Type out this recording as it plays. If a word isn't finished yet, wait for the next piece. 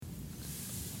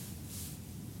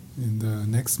In the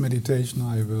next meditation,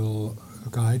 I will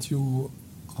guide you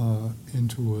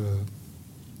into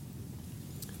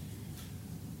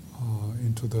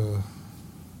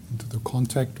the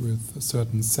contact with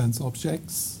certain sense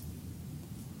objects,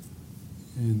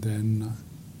 and then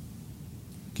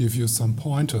give you some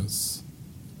pointers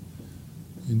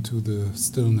into the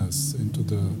stillness, into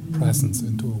the presence,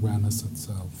 into awareness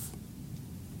itself.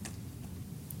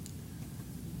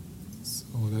 So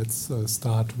let's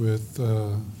start with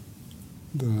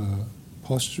the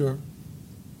posture,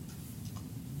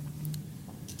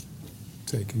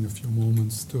 taking a few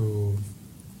moments to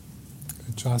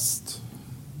adjust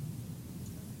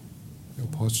your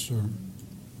posture,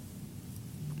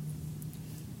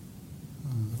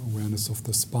 awareness of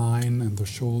the spine and the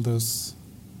shoulders,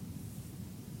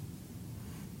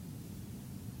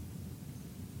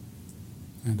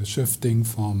 and a shifting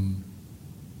from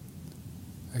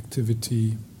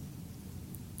activity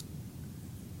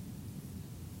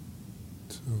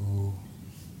to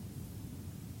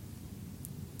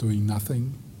doing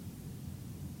nothing.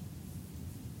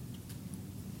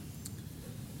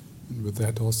 And with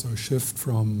that also a shift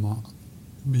from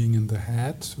being in the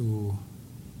head to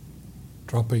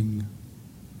dropping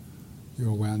your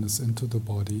awareness into the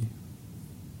body.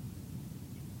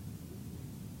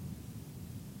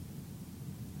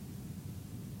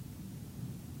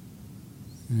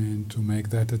 And to make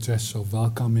that a gesture of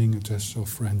welcoming, a gesture of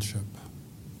friendship.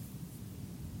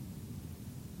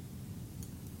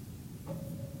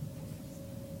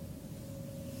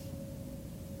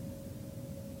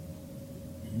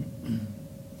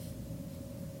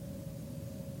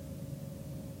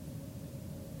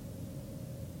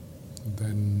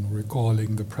 Then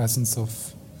recalling the presence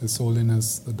of His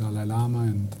Holiness the Dalai Lama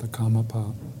and the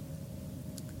Karmapa,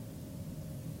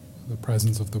 the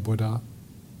presence of the Buddha.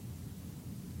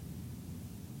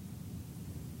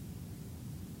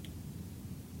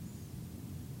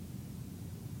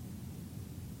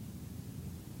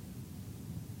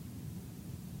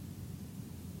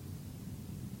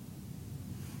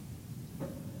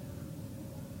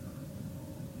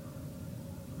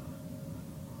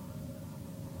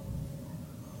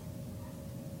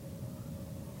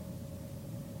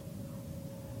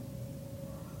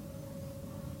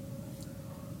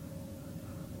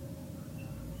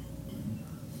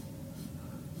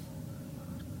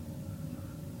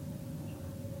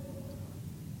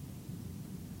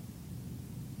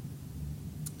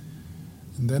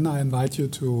 And then I invite you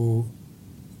to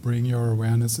bring your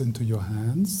awareness into your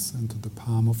hands, into the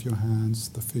palm of your hands,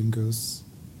 the fingers,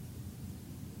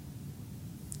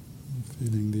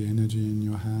 feeling the energy in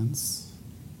your hands.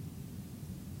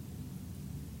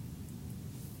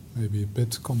 Maybe a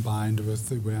bit combined with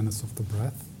the awareness of the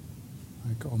breath,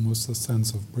 like almost a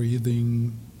sense of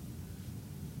breathing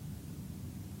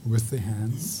with the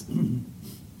hands.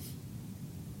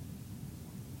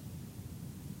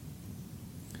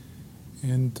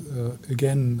 And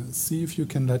again, see if you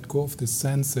can let go of the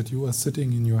sense that you are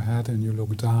sitting in your head and you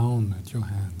look down at your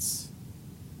hands.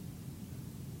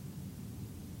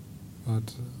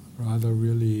 But rather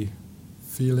really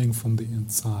feeling from the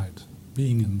inside,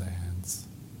 being in the hands.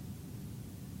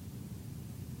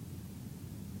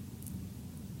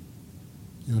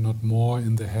 You're not more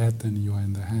in the head than you are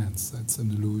in the hands. That's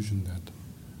an illusion that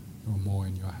you're more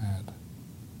in your head.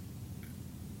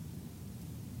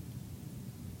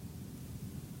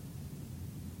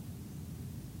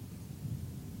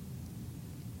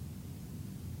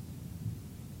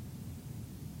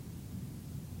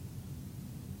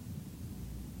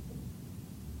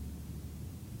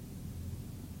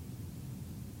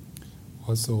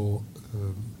 Also,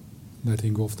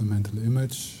 letting go of the mental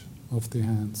image of the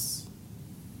hands,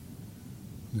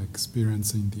 and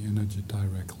experiencing the energy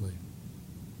directly,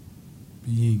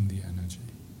 being the energy.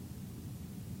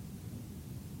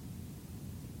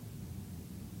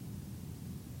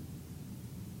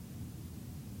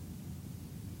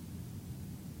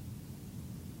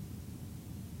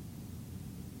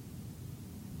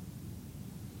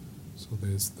 So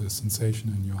there's the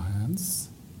sensation in your hands.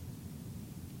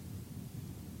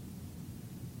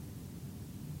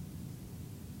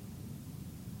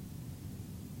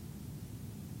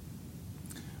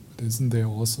 Isn't there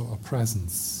also a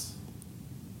presence,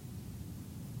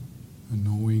 a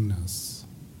knowingness?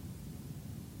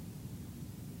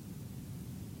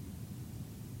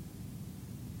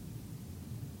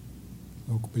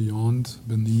 Look beyond,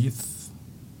 beneath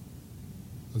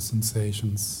the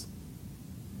sensations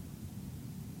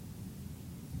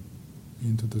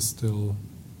into the still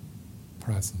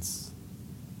presence.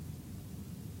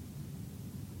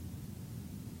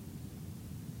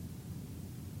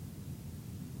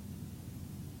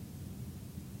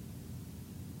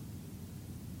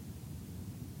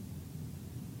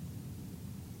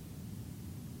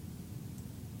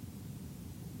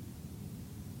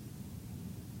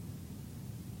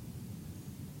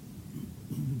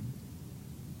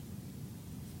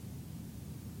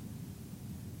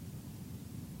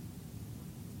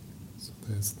 So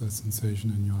there's the sensation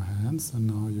in your hands, and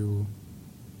now you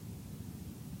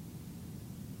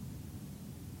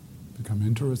become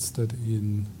interested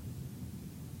in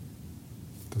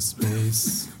the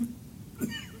space,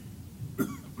 the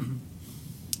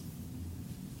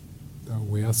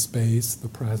aware space, the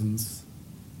presence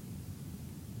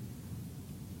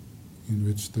in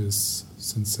which these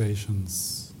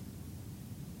sensations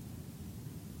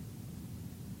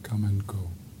come and go.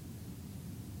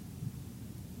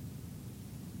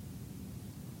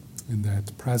 And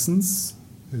that presence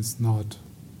is not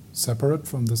separate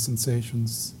from the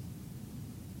sensations.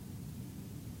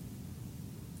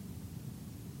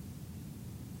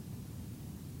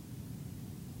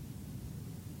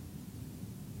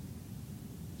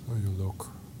 So you look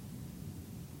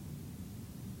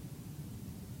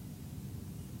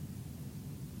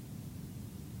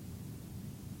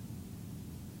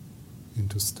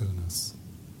into stillness.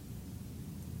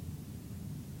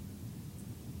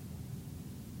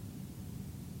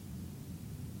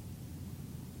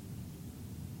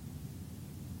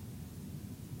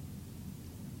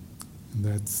 And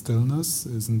that stillness,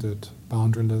 isn't it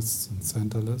boundaryless and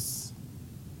centerless?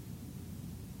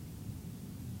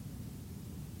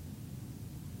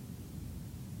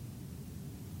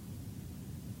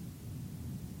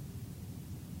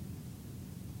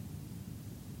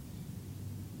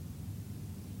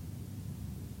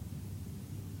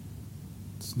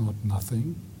 It's not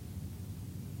nothing.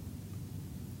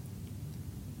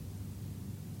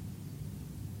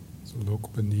 So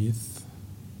look beneath,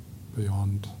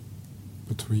 beyond,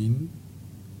 between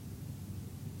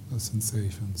the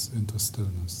sensations into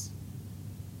stillness.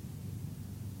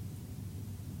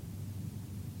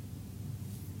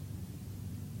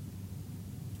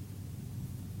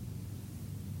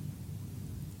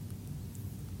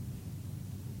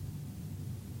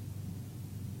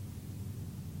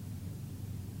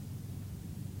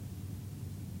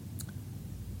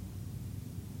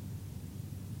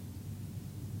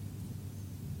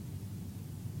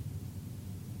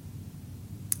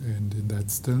 And in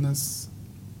that stillness,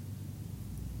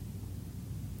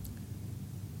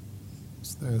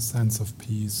 is there a sense of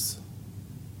peace?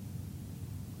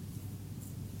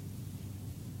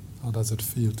 How does it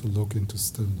feel to look into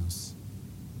stillness?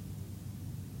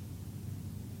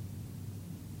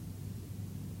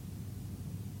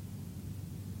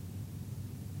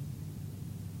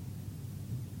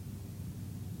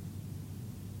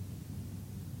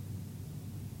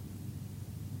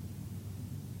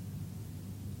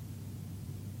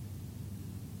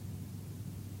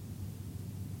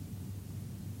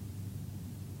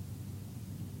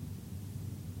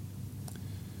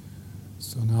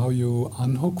 So now you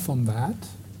unhook from that,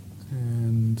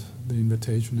 and the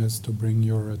invitation is to bring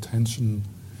your attention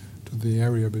to the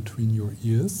area between your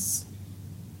ears.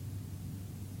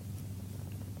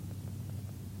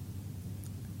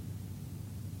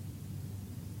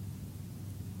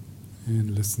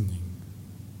 And listening.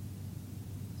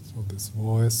 So this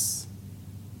voice,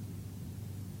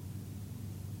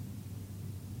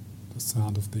 the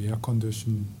sound of the air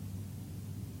condition,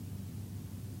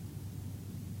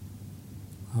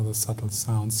 other subtle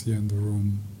sounds here in the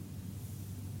room.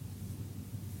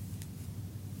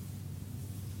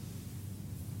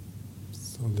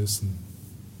 So listen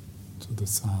to the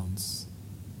sounds,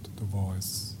 to the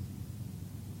voice.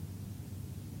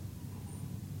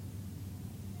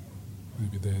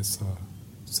 Maybe there's a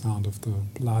sound of the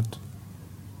blood.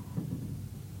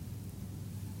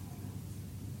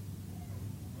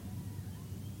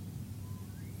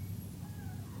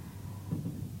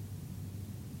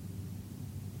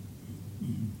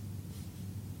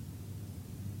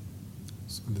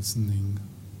 So listening.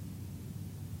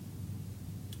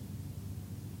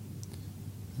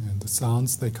 And the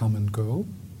sounds, they come and go.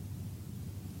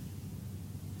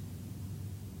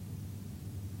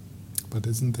 But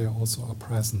isn't there also a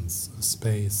presence, a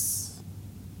space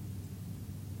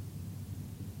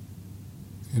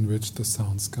in which the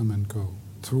sounds come and go,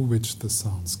 through which the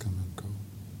sounds come and go?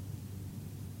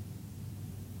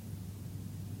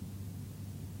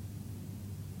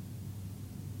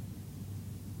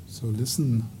 So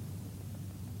listen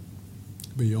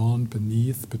beyond,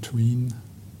 beneath, between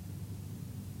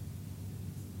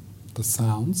the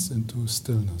sounds into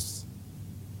stillness.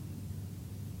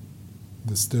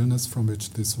 The stillness from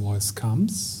which this voice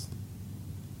comes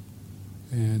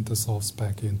and dissolves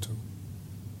back into.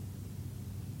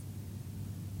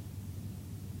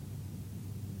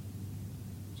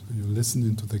 So you listen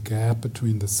into the gap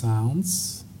between the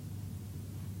sounds.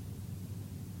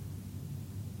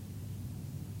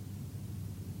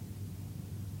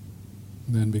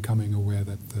 Then becoming aware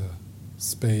that the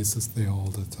space is there all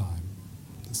the time.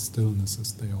 The stillness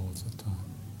is there all the time.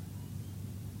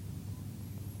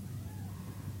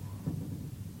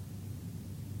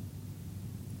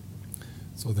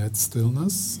 So that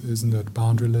stillness, isn't it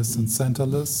boundaryless and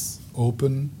centerless,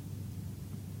 open?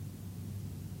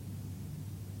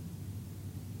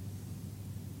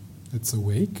 It's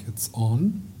awake, it's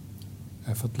on,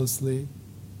 effortlessly.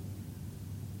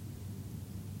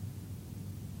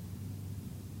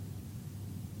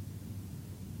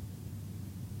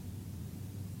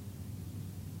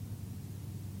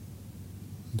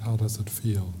 And how does it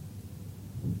feel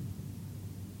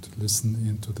to listen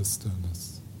into the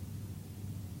stillness?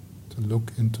 To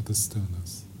look into the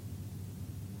stillness.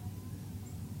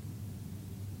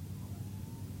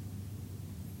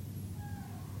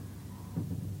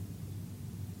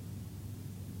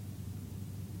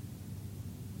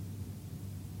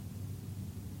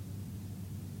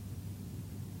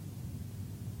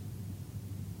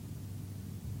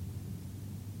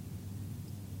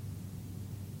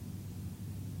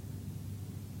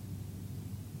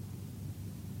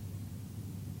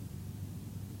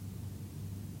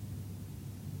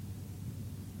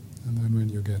 And then when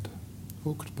you get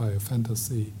hooked by a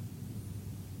fantasy,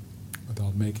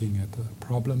 without making it a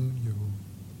problem, you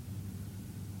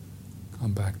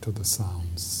come back to the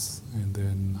sounds and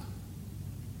then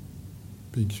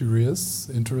be curious,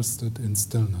 interested in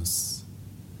stillness,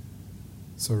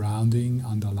 surrounding,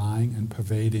 underlying and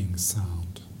pervading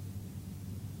sound.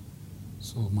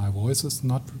 So my voice is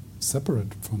not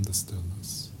separate from the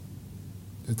stillness.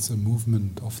 It's a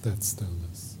movement of that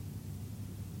stillness.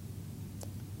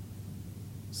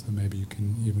 So maybe you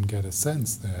can even get a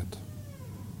sense that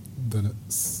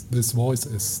this voice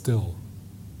is still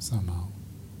somehow.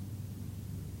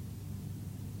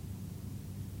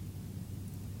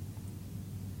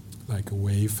 Like a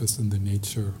wave is in the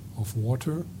nature of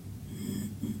water.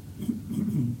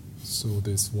 So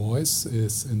this voice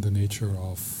is in the nature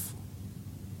of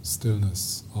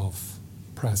stillness, of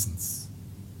presence.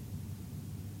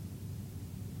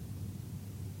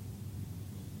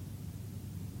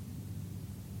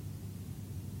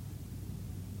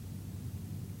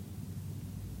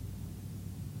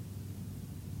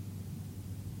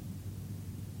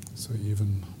 So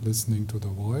even listening to the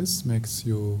voice makes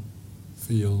you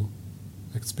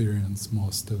experience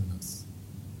more stillness.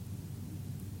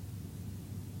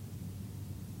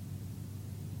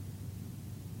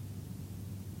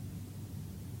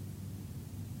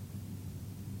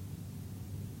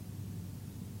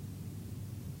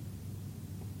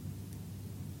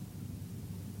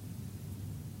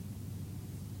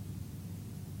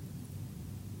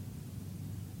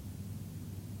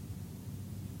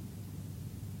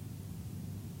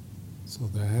 So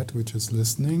that which is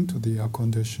listening to the air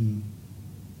condition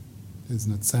is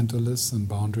not centerless and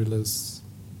boundaryless.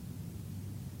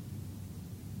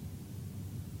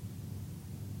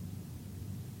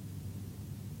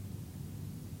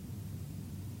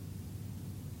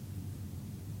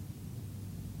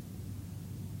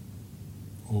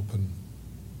 Open,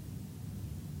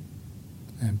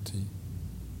 empty,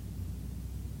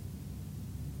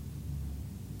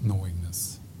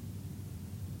 knowingness.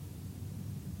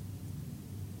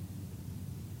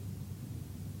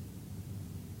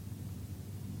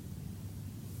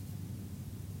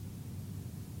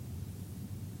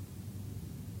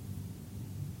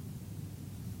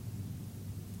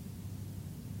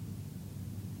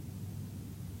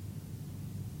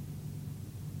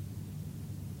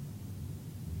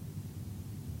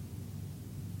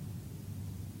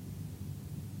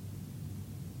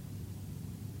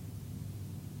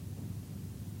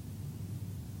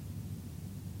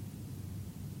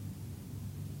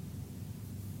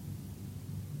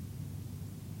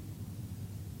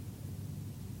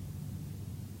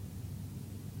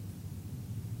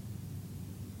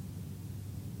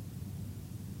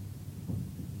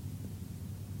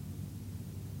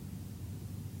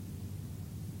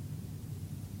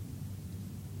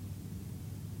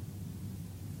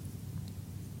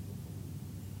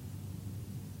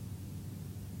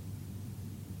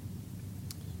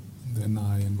 Then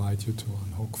I invite you to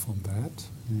unhook from that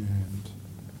and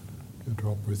you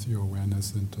drop with your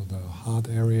awareness into the heart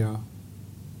area,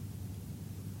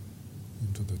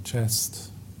 into the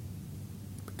chest,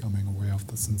 becoming aware of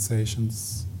the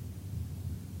sensations,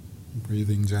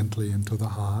 breathing gently into the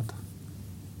heart.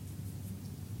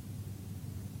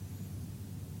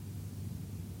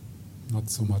 Not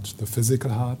so much the physical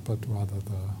heart, but rather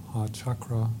the heart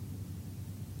chakra,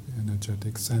 the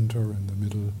energetic center in the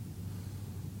middle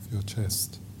of your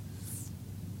chest.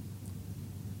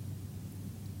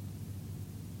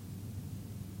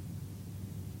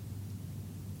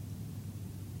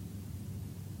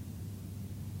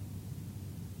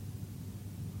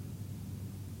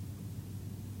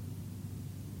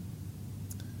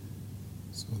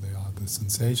 So they are the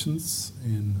sensations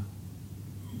in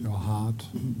your heart.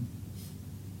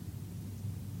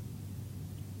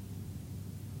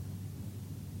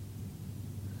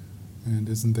 And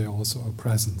isn't there also a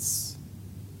presence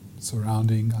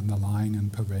surrounding, underlying,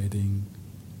 and pervading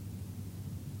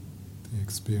the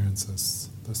experiences,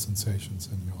 the sensations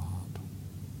in your heart?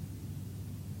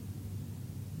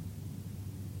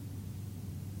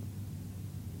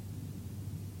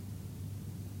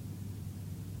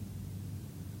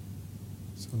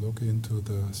 So look into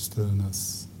the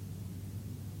stillness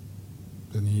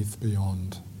beneath,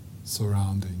 beyond,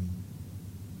 surrounding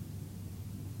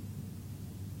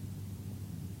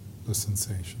the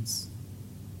sensations.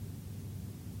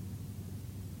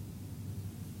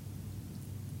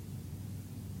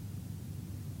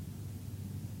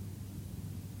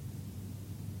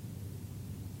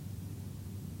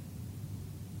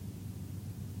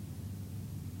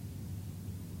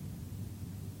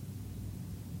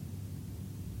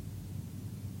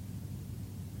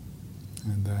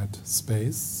 And that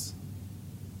space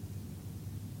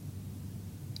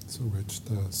through which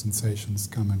the sensations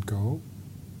come and go,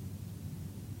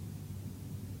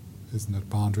 isn't it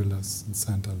boundaryless and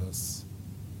centerless?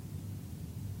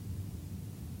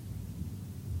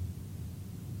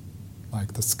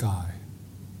 Like the sky,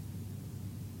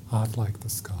 heart like the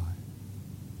sky.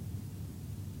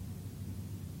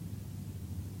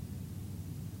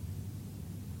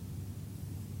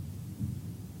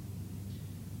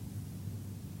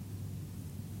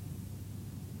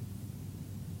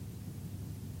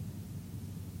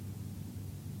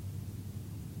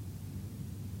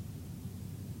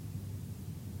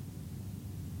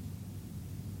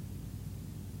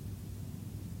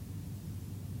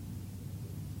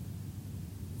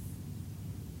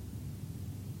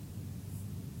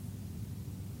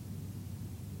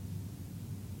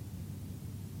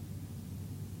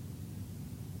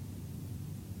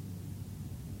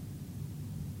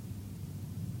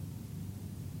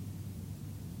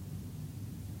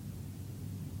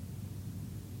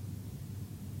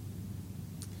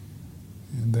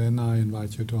 And then I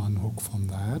invite you to unhook from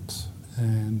that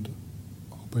and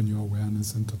open your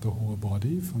awareness into the whole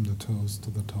body, from the toes to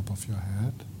the top of your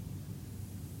head,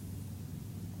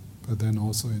 but then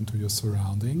also into your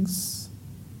surroundings,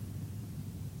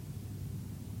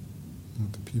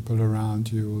 the people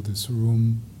around you, this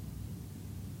room,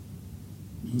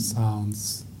 the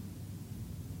sounds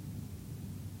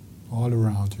all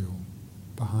around you,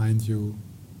 behind you,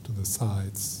 to the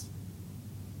sides.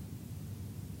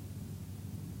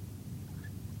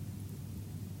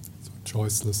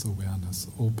 Choiceless awareness,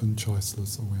 open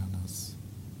choiceless awareness.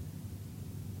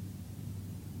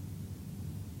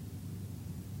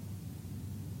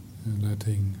 And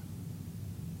letting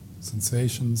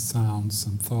sensations, sounds,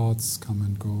 and thoughts come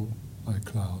and go like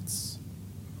clouds.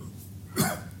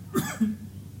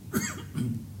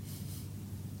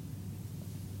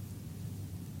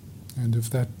 And if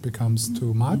that becomes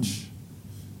too much,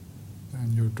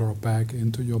 and you drop back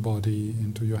into your body,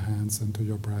 into your hands, into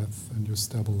your breath, and you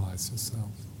stabilize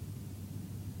yourself.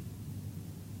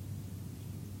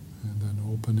 And then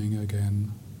opening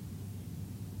again.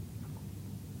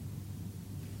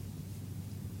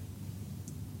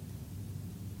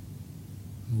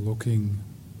 Looking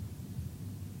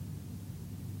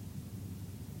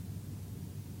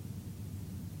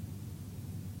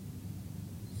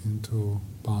into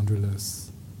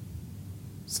boundaryless,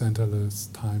 centerless,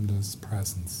 timeless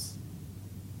presence.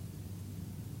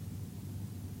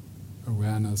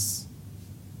 Awareness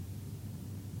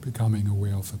becoming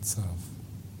aware of itself.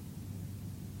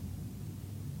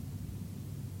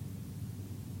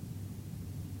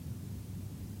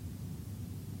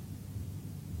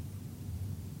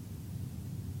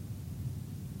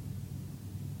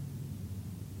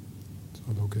 So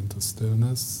look into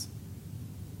stillness,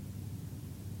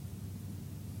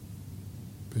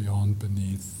 beyond,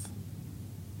 beneath,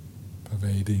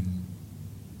 pervading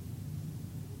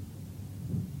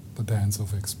the dance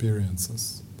of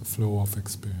experiences, the flow of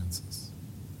experiences.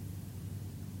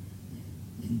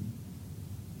 And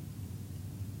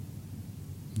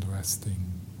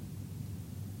resting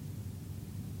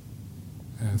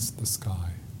as the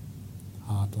sky,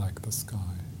 heart like the sky.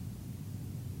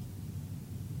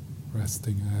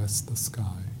 Resting as the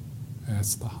sky,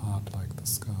 as the heart like the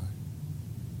sky.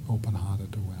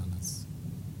 Open-hearted awareness.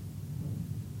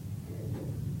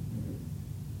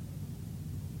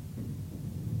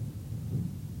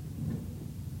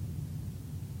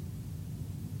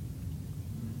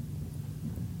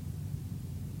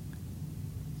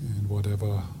 And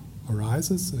whatever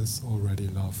arises is already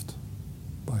loved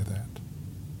by that.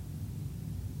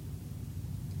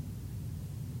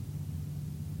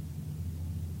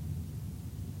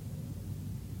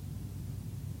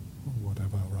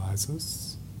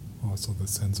 arises, also the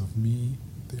sense of me,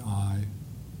 the I,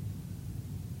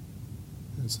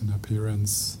 is an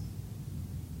appearance,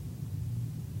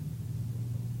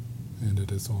 and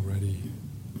it is already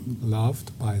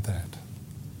loved by that.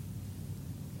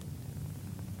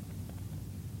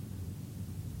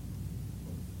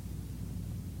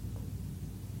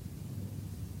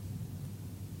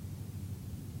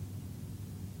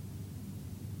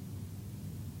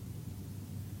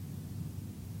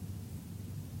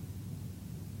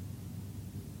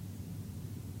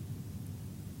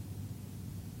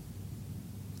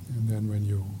 And then when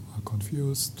you are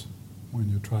confused, when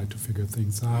you try to figure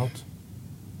things out,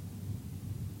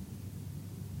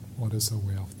 what is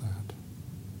aware of that?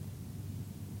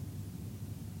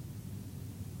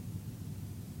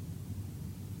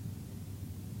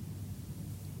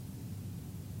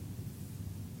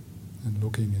 And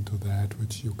looking into that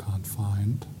which you can't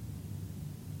find,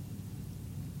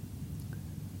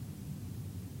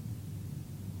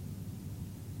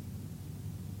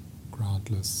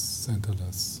 groundless,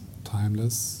 centerless,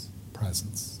 timeless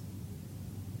presence,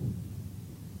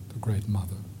 the Great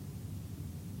Mother.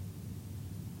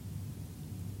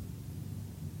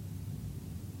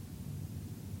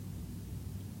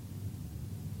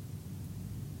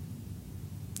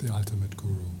 The ultimate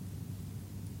guru,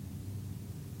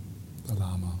 the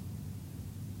Lama.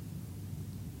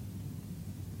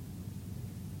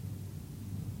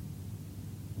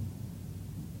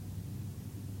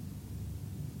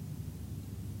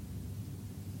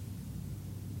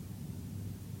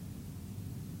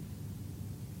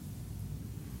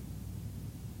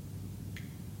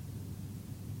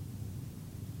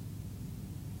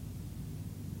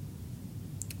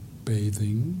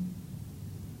 Bathing,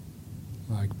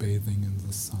 like bathing in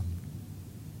the sun.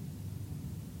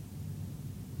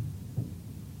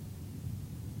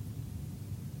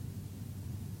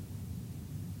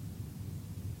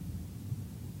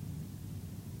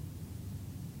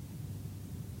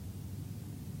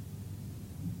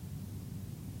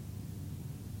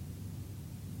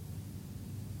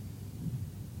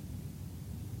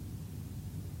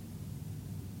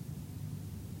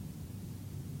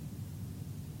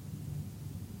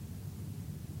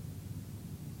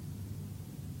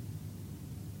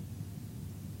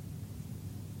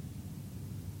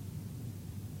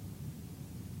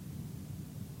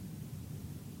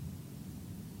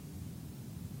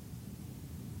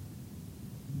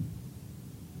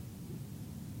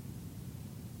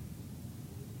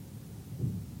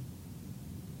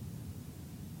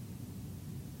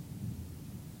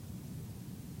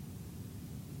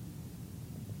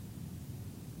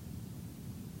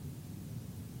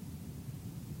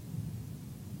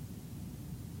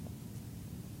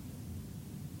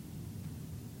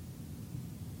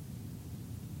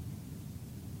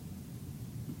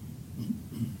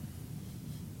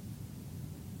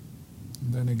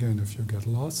 And then again, if you get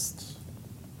lost,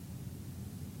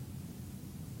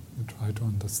 you try to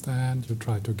understand, you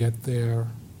try to get there,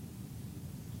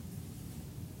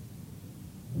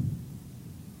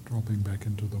 dropping back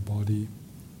into the body.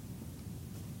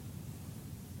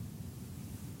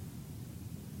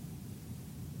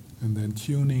 And then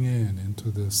tuning in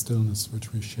into the stillness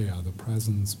which we share, the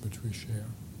presence which we share,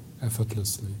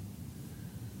 effortlessly.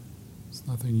 There's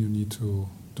nothing you need to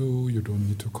do, you don't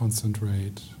need to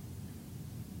concentrate.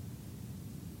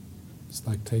 It's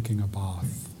like taking a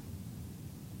bath.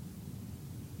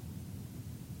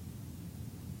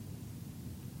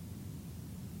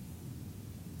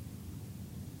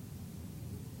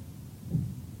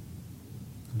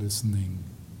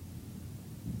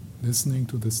 Listening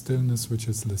to the stillness which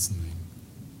is listening.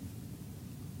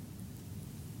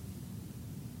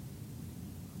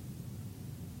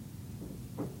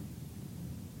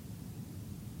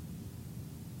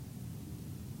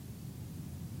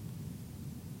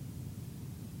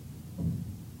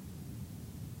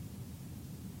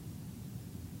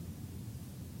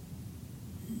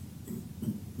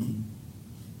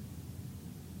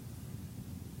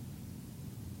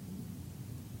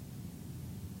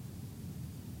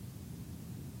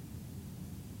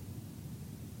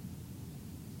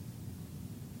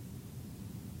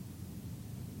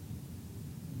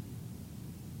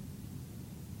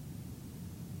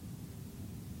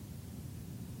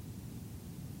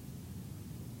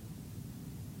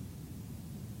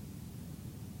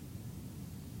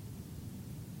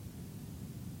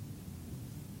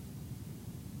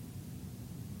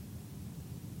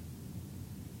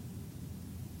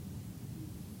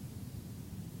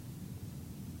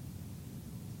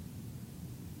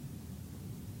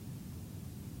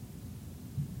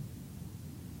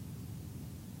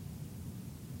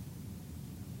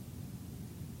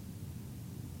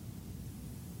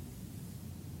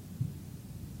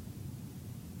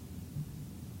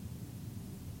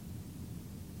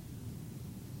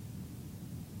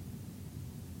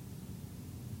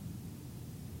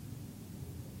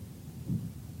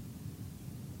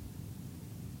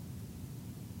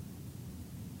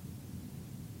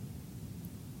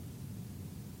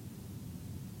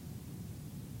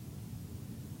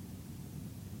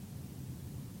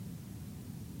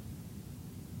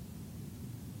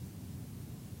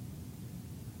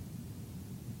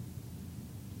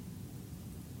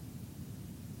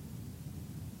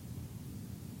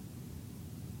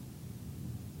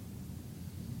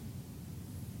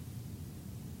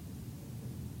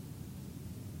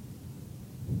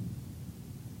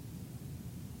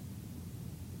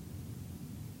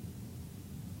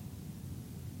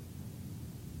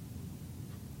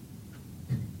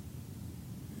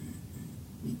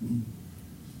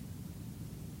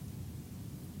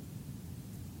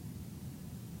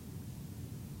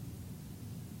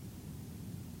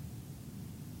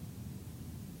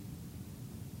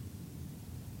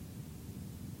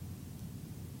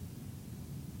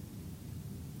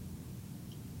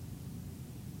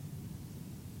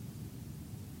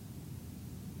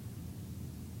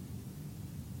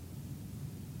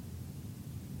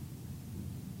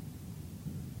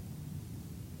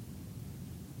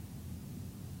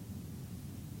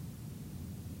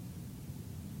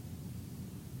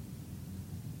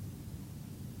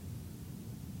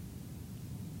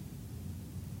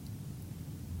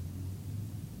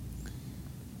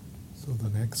 So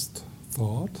the next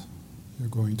thought you're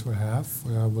going to have,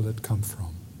 where will it come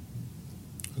from?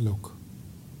 Look.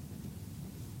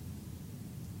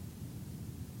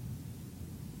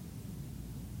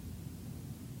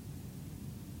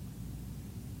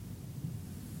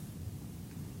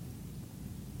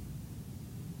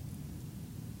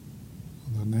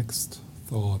 The next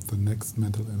thought, the next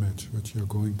mental image which you're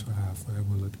going to have, where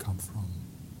will it come from?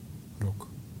 Look.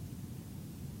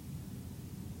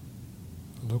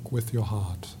 Look with your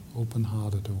heart,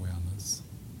 open-hearted awareness.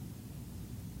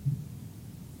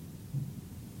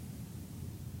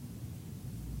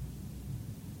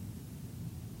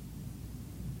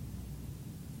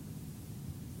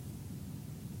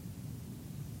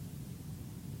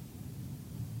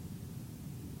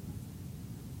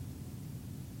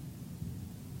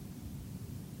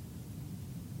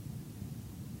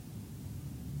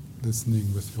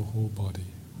 Listening with your whole body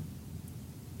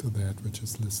to that which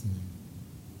is listening.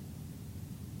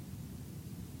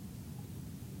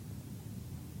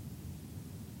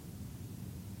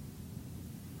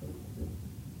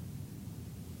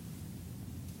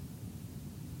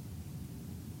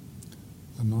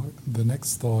 The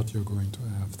next thought you're going to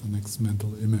have, the next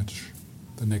mental image,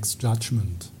 the next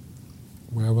judgment,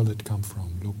 where will it come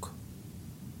from? Look.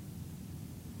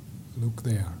 Look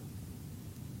there,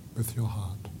 with your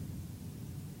heart.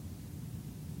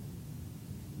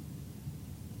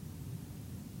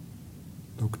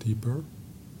 Look deeper.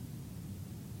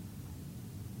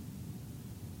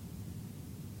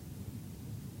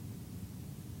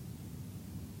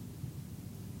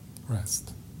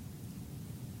 Rest.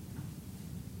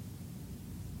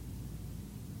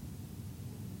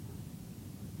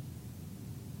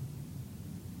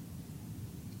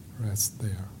 Rest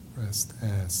there. Rest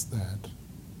as that.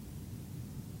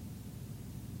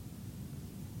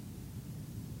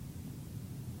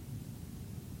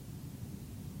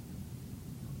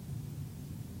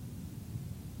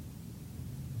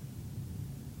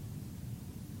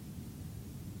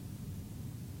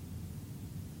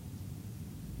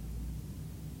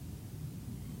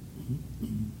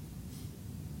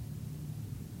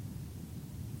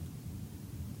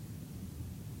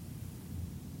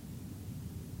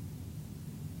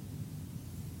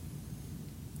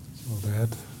 So that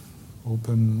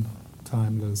open,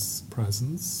 timeless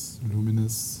presence,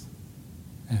 luminous,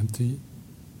 empty,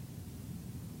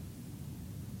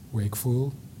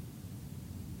 wakeful,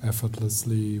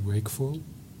 effortlessly wakeful,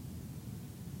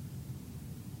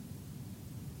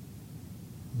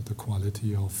 with the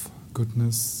quality of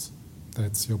goodness.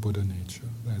 That's your Buddha nature,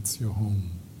 that's your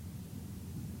home,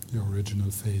 your original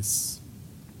face.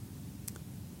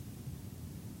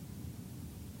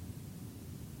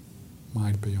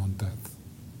 Mind beyond death,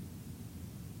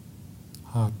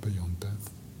 heart beyond death.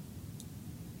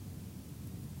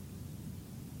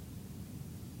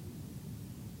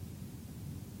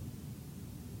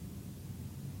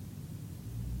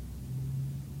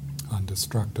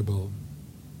 Indestructible,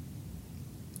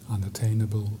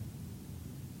 unattainable,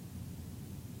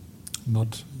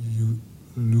 not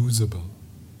losable.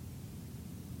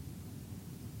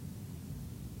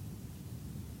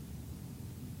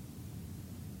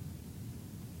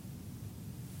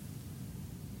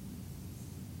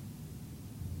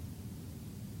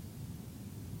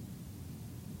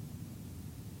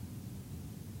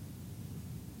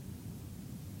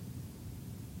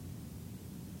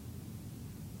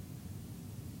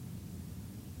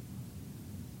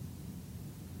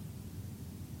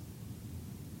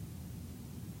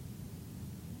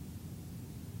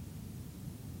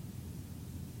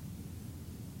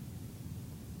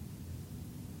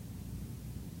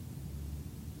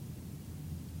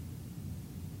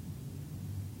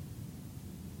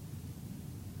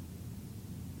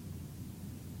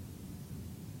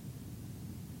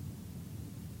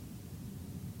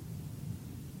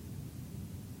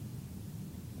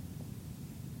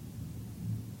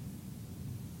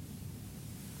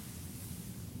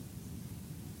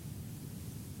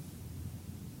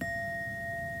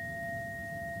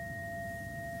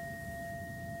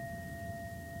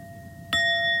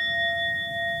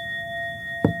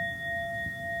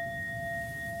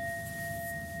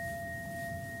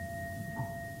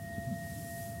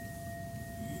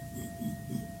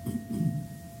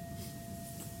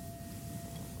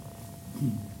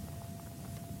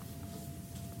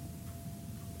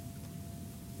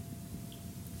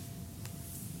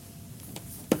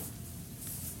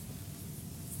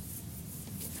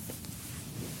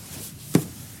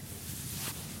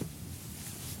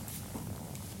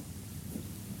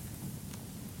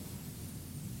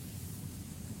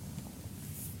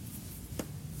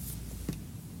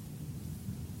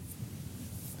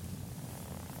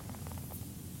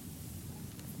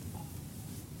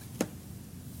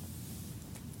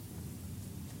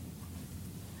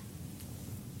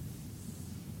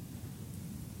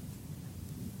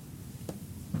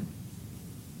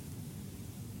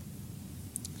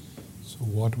 So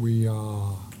what we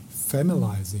are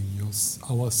familiarizing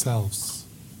ourselves,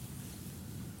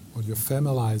 what you're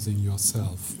familiarizing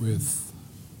yourself with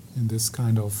in this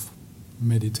kind of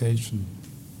meditation,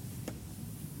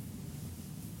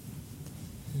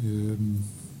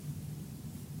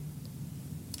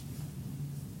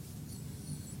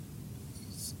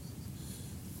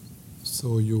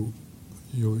 so you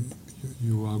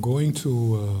are going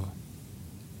to,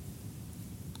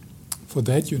 for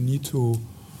that you need to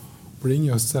bring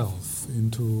yourself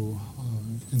into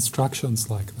instructions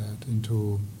like that,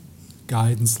 into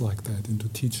guidance like that, into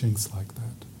teachings like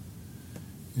that,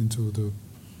 into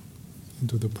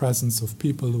the presence of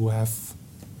people who have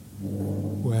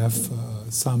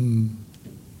some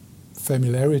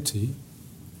familiarity,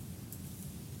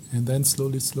 and then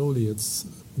slowly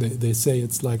they say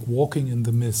it's like walking in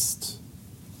the mist.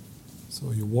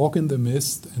 So you walk in the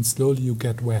mist and slowly you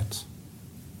get wet.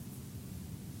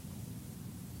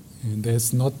 And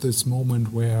there's not this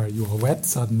moment where you are wet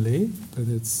suddenly, but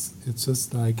it's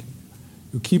just like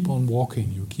you keep on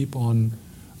walking, you keep on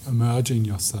immersing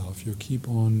yourself, you keep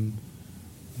on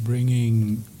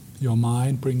bringing your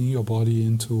mind, bringing your body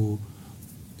into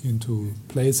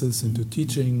places, into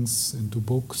teachings, into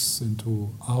books, into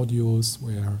audios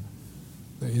where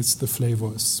there is the flavor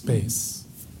of space.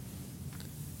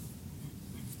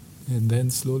 And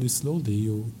then slowly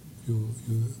you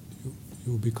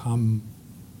become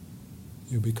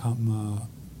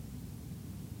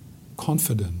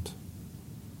confident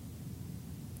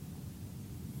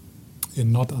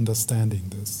in not understanding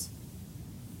this,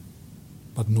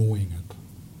 but knowing it.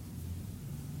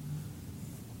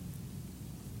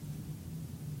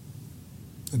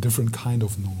 A different kind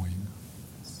of knowing.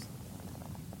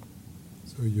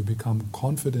 So you become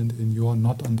confident in your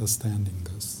not understanding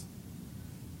this,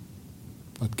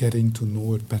 but getting to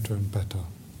know it better and better.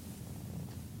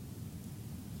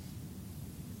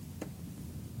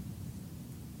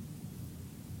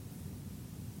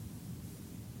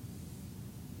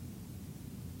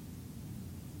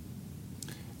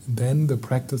 And then the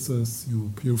practices,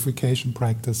 purification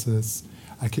practices,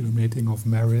 accumulating of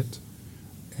merit,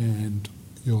 and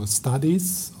your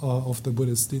studies of the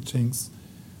Buddhist teachings,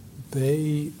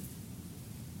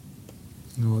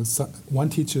 one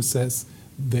teacher says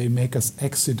they make us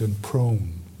accident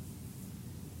prone.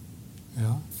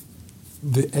 Yeah,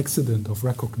 the accident of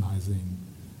recognizing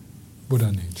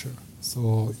Buddha nature.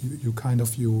 So you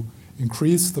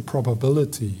increase the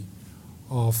probability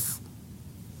of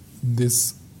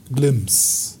these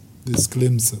glimpses,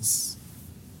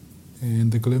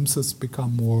 and the glimpses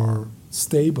become more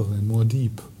stable and more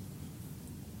deep.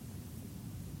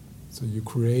 So you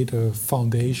create a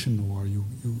foundation, or you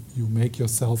make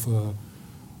yourself a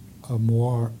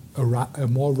more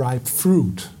ripe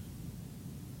fruit.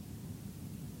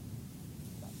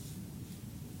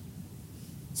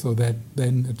 So that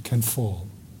then it can fall.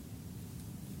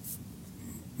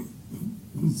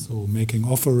 So making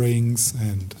offerings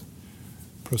and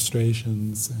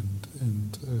prostrations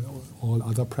and all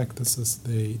other practices,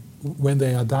 when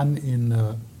they are done in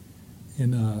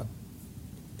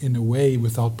a way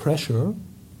without pressure,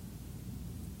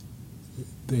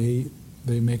 they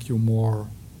make you more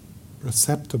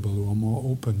receptible or more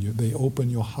open. They open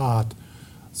your heart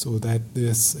so that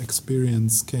this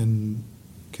experience can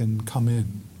come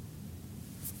in.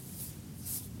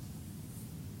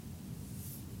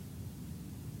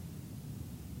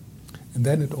 And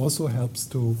then it also helps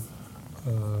to,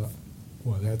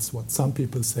 that's what some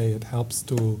people say, it helps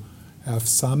to have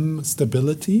some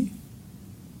stability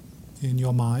in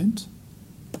your mind.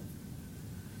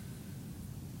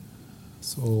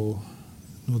 So,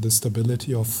 the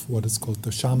stability of what is called the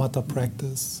shamatha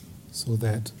practice, so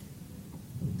that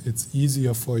it's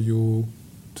easier for you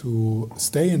to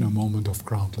stay in a moment of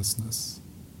groundlessness,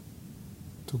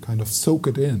 to kind of soak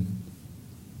it in,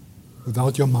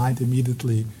 without your mind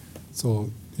immediately.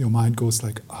 So your mind goes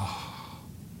like,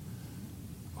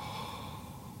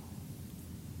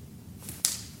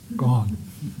 gone.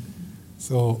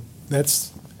 So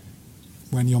that's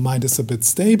when your mind is a bit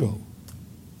stable.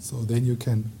 So then you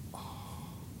can,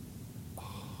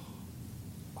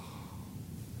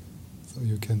 so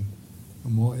you can,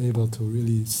 you're more able to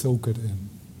really soak it in.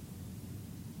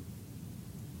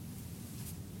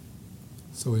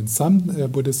 So in some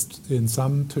in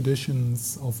some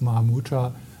traditions of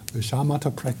Mahamudra, the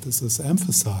shamatha practice is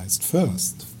emphasized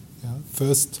first. Yeah?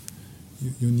 First,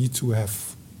 you need to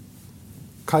have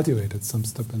cultivated some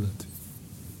stability.